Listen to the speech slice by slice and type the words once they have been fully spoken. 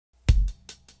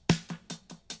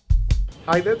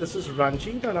Hi there, this is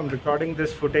Ranjit and I'm recording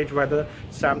this footage by the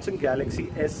Samsung Galaxy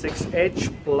S6 Edge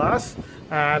Plus,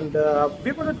 and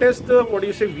we're going to test the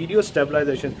video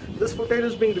stabilization. This footage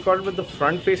is being recorded with the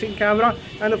front facing camera,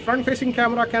 and the front facing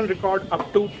camera can record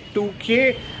up to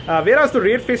 2K, whereas the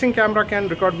rear facing camera can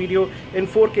record video in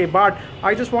 4K. But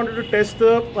I just wanted to test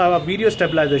the video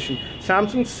stabilization.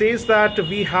 Samsung says that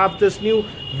we have this new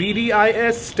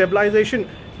VDIS stabilization,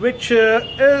 which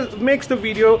makes the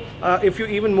video, if you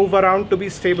even move around, to be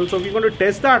stable. So we're going to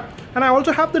test that. And I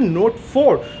also have the Note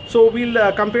 4, so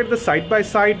we'll compare the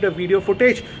side-by-side video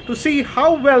footage to see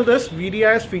how well this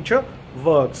VDIS feature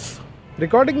works.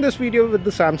 Recording this video with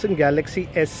the Samsung Galaxy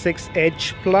S6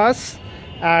 Edge Plus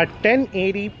at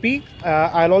 1080p.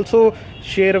 I'll also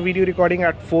share a video recording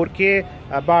at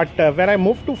 4K, but when I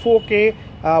moved to 4K,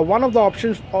 one of the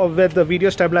options with the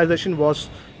video stabilization was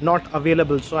not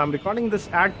available. So I'm recording this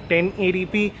at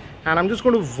 1080p, and I'm just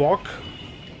going to walk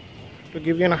to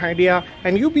give you an idea,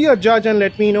 and you be a judge and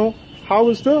let me know how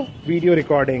is the video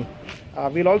recording.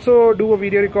 We'll also do a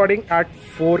video recording at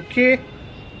 4K,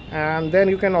 and then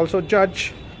you can also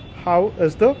judge how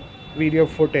is the video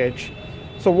footage.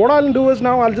 So what I'll do is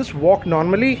now I'll just walk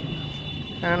normally,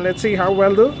 and let's see how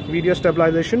well the video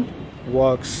stabilization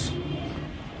works.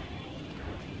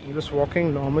 I'm just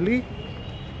walking normally.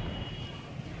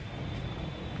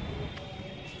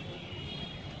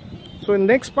 So in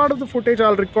the next part of the footage,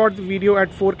 I'll record the video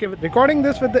at 4K. Recording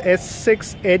this with the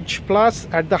S6 Edge Plus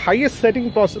at the highest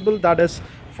setting possible, that is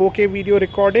 4K video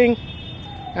recording.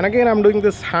 And again, I'm doing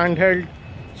this handheld.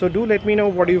 So do let me know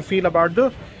what you feel about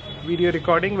the video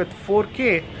recording with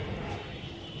 4K.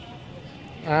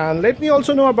 And let me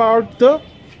also know about the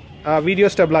video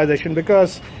stabilization,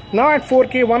 because now at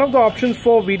 4K, one of the options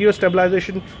for video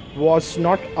stabilization was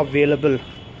not available.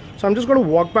 So I'm just going to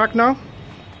walk back now.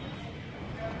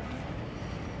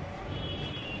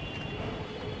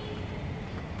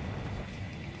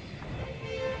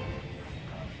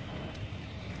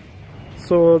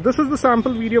 So this is the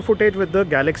sample video footage with the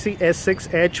Galaxy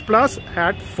S6 Edge Plus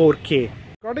at 4K.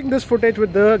 Recording this footage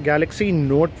with the Galaxy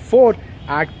Note 4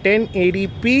 at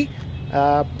 1080p,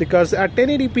 because at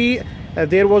 1080p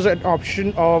there was an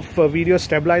option of video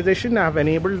stabilization. I've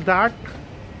enabled that,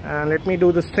 and let me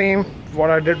do the same what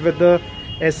I did with the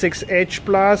S6 Edge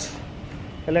Plus.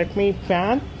 Let me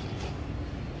pan,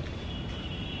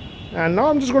 and now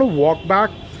I'm just going to walk back.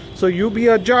 So you be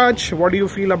a judge. What do you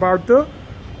feel about the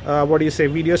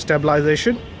video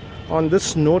stabilization on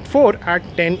this Note 4 at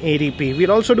 1080p?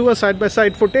 We'll also do a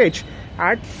side-by-side footage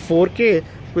at 4K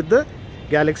with the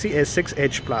Galaxy S6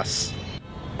 Edge Plus.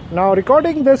 Now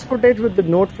recording this footage with the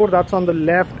Note 4, that's on the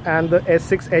left, and the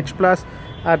S6 Edge Plus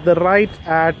at the right,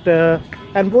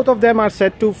 and both of them are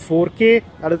set to 4K.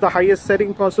 That is the highest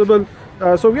setting possible.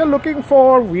 So we are looking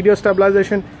for video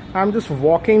stabilization. I'm just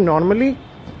walking normally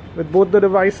with both the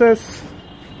devices.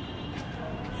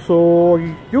 So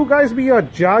you guys be a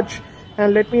judge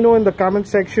and let me know in the comment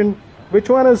section which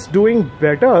one is doing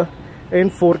better in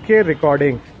 4K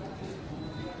recording.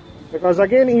 Because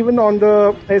again, even on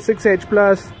the S6 Edge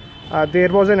Plus, there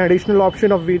was an additional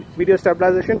option of video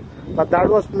stabilization, but that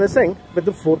was missing with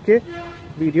the 4K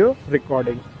video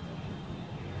recording.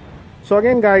 So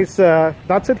again guys,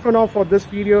 that's it for now for this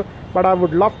video, but I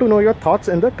would love to know your thoughts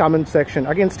in the comment section.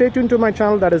 Again, stay tuned to my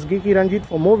channel, that is Geekyranjit,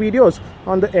 for more videos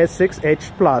on the S6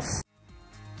 Edge Plus.